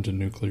got into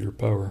nuclear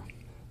power.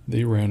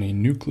 They ran a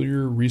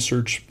nuclear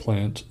research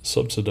plant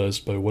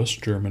subsidized by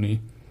West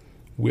Germany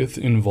with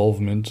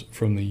involvement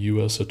from the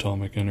U.S.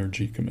 Atomic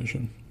Energy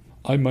Commission.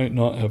 I might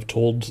not have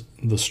told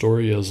the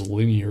story as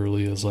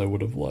linearly as I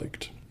would have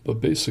liked,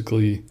 but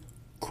basically,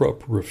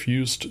 Krupp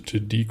refused to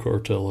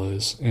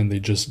decartelize, and they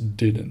just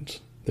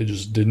didn't. They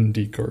just didn't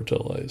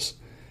decartelize.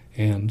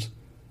 And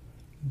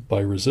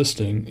by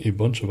resisting, a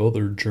bunch of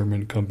other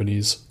German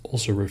companies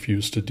also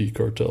refused to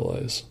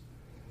decartelize.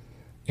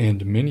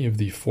 And many of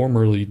the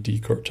formerly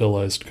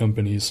decartelized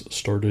companies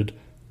started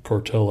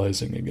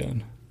cartelizing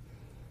again.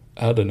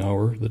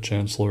 Adenauer, the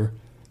chancellor,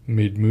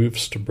 made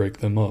moves to break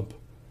them up,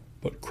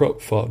 but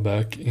Krupp fought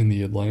back in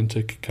the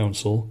Atlantic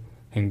Council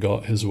and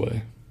got his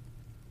way.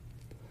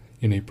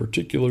 In a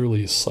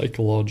particularly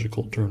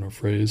psychological turn of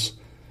phrase,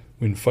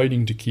 when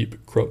fighting to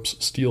keep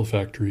Krupp's steel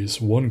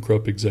factories, one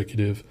Krupp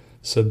executive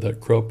said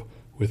that Krupp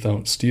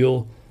without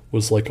steel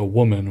was like a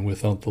woman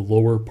without the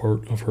lower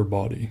part of her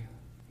body,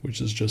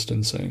 which is just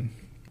insane.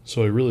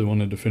 So I really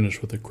wanted to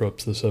finish with the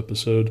Krupps this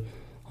episode.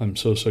 I'm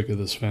so sick of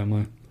this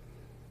family.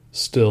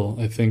 Still,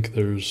 I think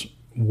there's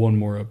one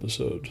more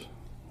episode.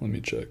 Let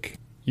me check.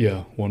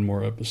 Yeah, one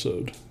more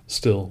episode.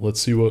 Still, let's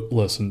see what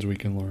lessons we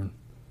can learn.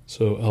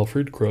 So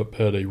Alfred Krupp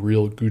had a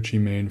real Gucci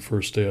Mane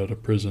first day out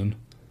of prison,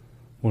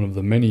 one of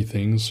the many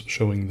things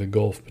showing the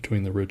gulf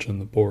between the rich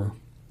and the poor.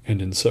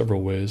 And in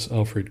several ways,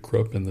 Alfred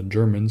Krupp and the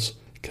Germans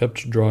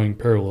kept drawing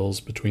parallels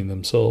between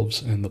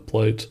themselves and the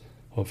plight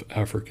of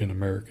African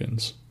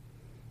Americans,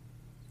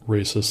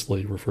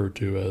 racistly referred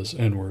to as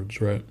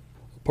N-words, right?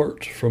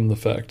 Apart from the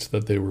fact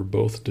that they were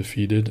both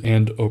defeated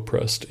and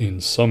oppressed in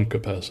some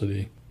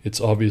capacity, it's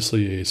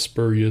obviously a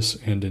spurious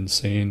and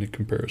insane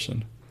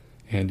comparison.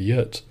 And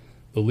yet,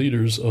 the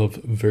leaders of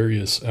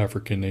various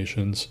African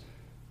nations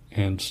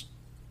and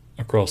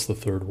across the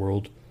Third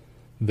World,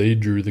 they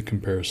drew the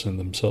comparison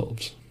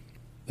themselves.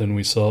 Then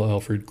we saw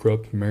Alfred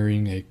Krupp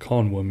marrying a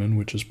con woman,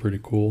 which is pretty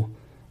cool.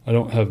 I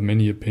don't have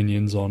many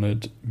opinions on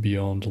it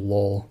beyond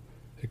lol,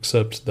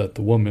 except that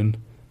the woman,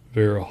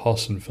 Vera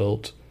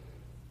Hassenfeld,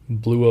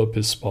 blew up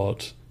his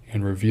spot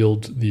and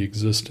revealed the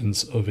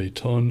existence of a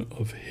ton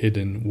of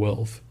hidden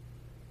wealth,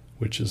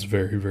 which is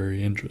very,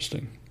 very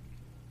interesting.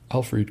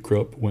 Alfred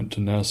Krupp went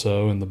to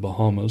Nassau in the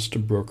Bahamas to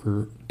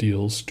broker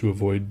deals to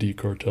avoid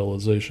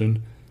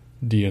decartelization,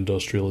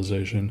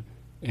 deindustrialization,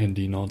 and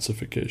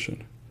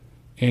denazification,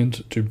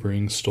 and to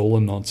bring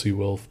stolen Nazi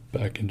wealth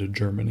back into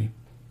Germany.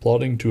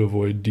 Plotting to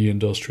avoid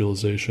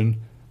deindustrialization,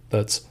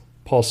 that's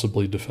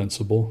possibly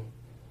defensible.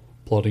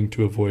 Plotting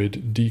to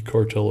avoid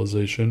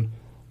decartelization,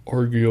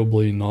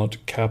 arguably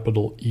not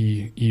capital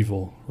E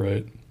evil,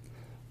 right?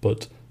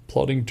 But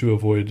plotting to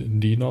avoid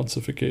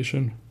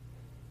denazification,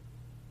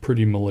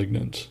 pretty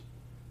malignant.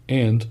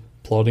 And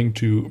plotting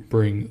to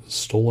bring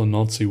stolen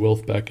Nazi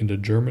wealth back into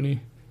Germany,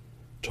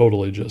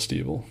 totally just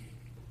evil.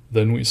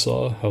 Then we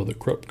saw how the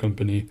Krupp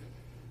Company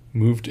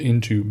moved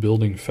into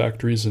building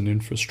factories and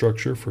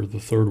infrastructure for the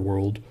Third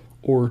World,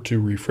 or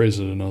to rephrase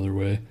it another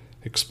way,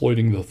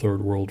 exploiting the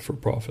Third World for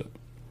profit.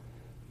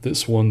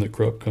 This won the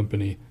Krupp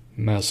Company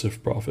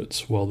massive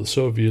profits, while the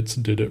Soviets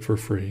did it for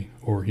free,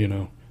 or,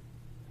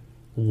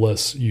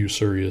 less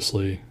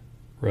usuriously,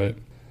 right?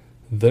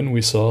 Then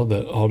we saw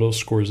that Otto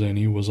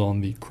Skorzeny was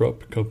on the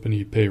Krupp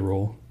Company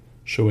payroll,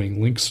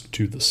 showing links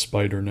to the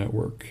Spider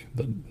Network,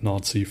 the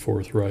Nazi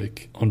Fourth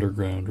Reich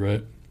underground,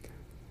 right?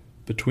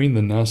 Between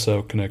the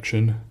Nassau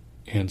connection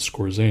and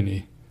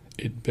Skorzeny,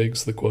 it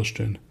begs the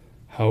question,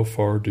 how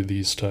far do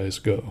these ties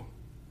go?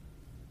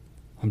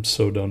 I'm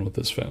so done with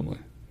this family.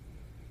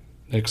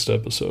 Next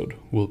episode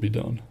will be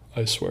done,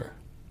 I swear.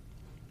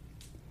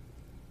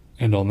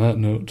 And on that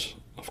note,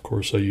 of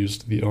course I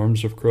used the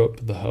Arms of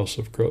Krupp, the House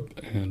of Krupp,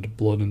 and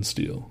Blood and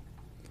Steel.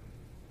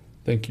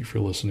 Thank you for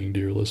listening,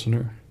 dear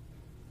listener.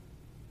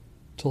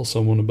 Tell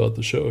someone about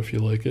the show if you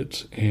like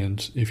it,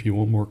 and if you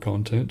want more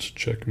content,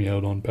 check me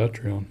out on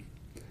Patreon.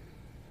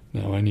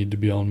 Now I need to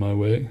be on my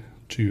way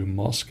to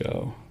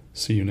Moscow.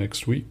 See you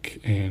next week,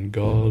 and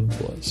God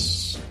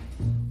bless.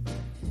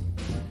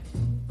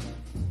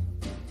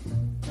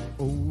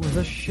 Oh,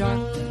 the shark,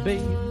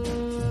 babe,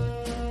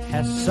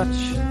 has such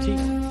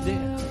teeth,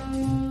 dear,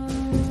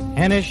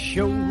 and it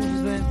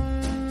shows them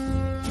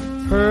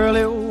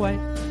pearly white.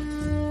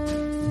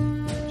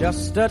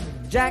 Just a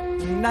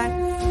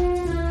jackknife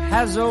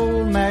has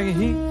old Maggie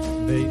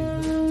Heath, babe,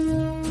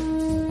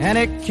 and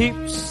it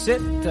keeps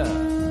it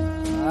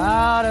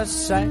out of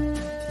sight.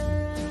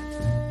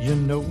 You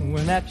know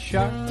when that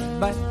shark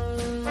bites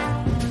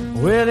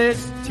with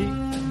its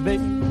teeth,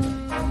 babe,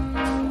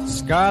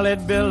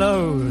 scarlet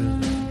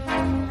billows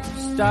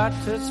start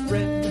to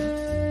spread.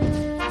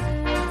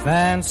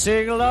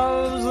 Fancy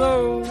gloves,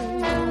 though,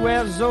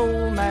 wears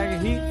old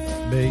Maggie Heath,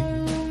 babe,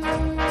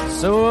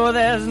 so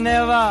there's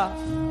never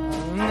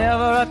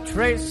a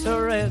trace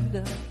of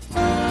red.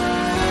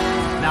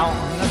 Now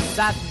on the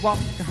sidewalk,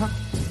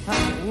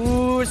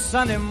 ooh,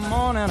 Sunday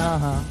morning,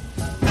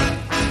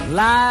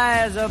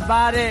 lies a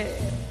body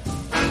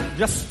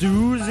just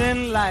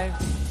oozing life.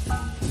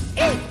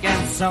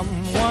 And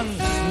someone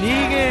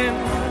sneaking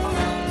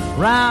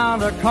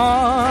round the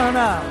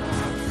corner.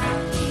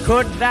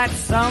 Could that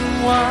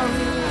someone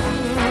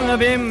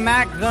be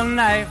Mac the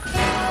Knife?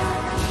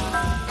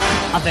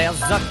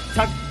 There's a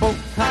tugboat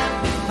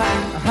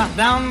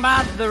down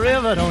by the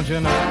river, don't you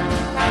know,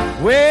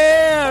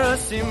 where a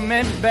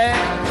cement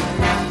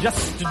bag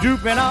just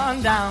drooping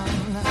on down.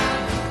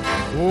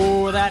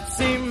 Oh, that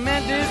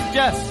cement is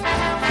just,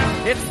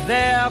 it's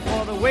there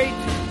for the weight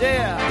to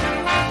dare.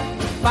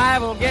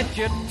 5 will get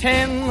you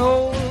 10,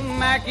 old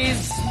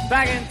Mackie's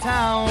back in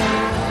town.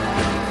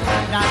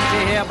 Not to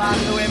hear about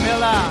Louis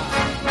Miller,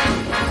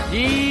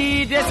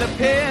 he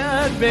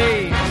disappeared,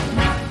 babe,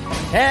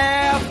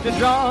 after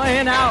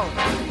drawing out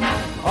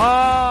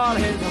all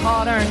his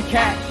hard-earned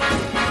cash.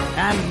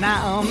 And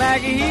now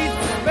Maggie Heath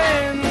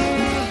spins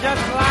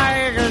just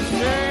like a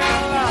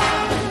sailor.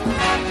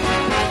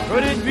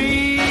 Could it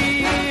be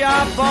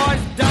our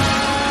boy's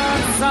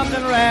done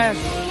something rash?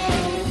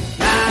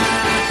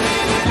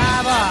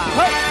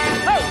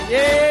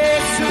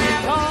 Yes,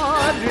 sweet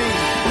Audrey,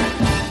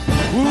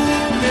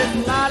 ooh, Miss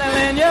Lottie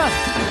Lenya,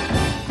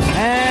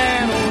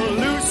 and old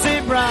Lucy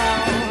Brown.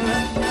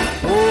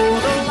 Oh,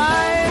 the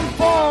line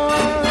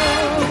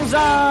forms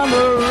on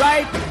the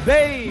right,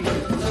 babe.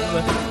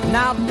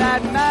 Now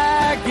that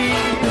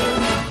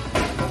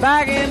Maggie's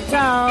back in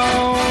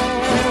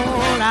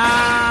town,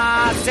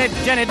 I said,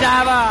 Jenny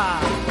Diver,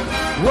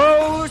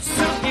 whoa,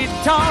 Suki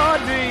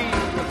Tawdry,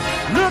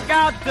 look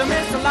out to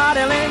Miss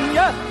Lottie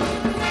Lenya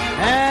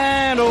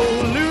and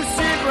old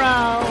Lucy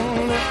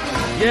Brown.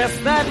 Yes,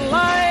 that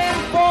line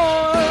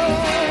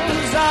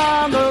forms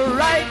on the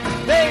right,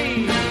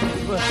 babe.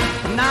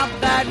 Now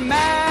that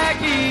Maggie's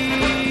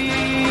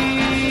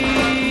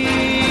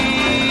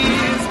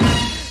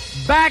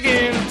back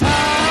in town.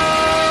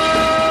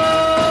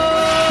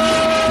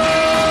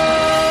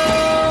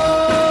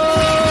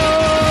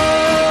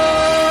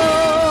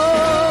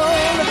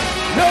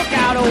 Look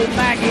out, old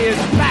Maggie is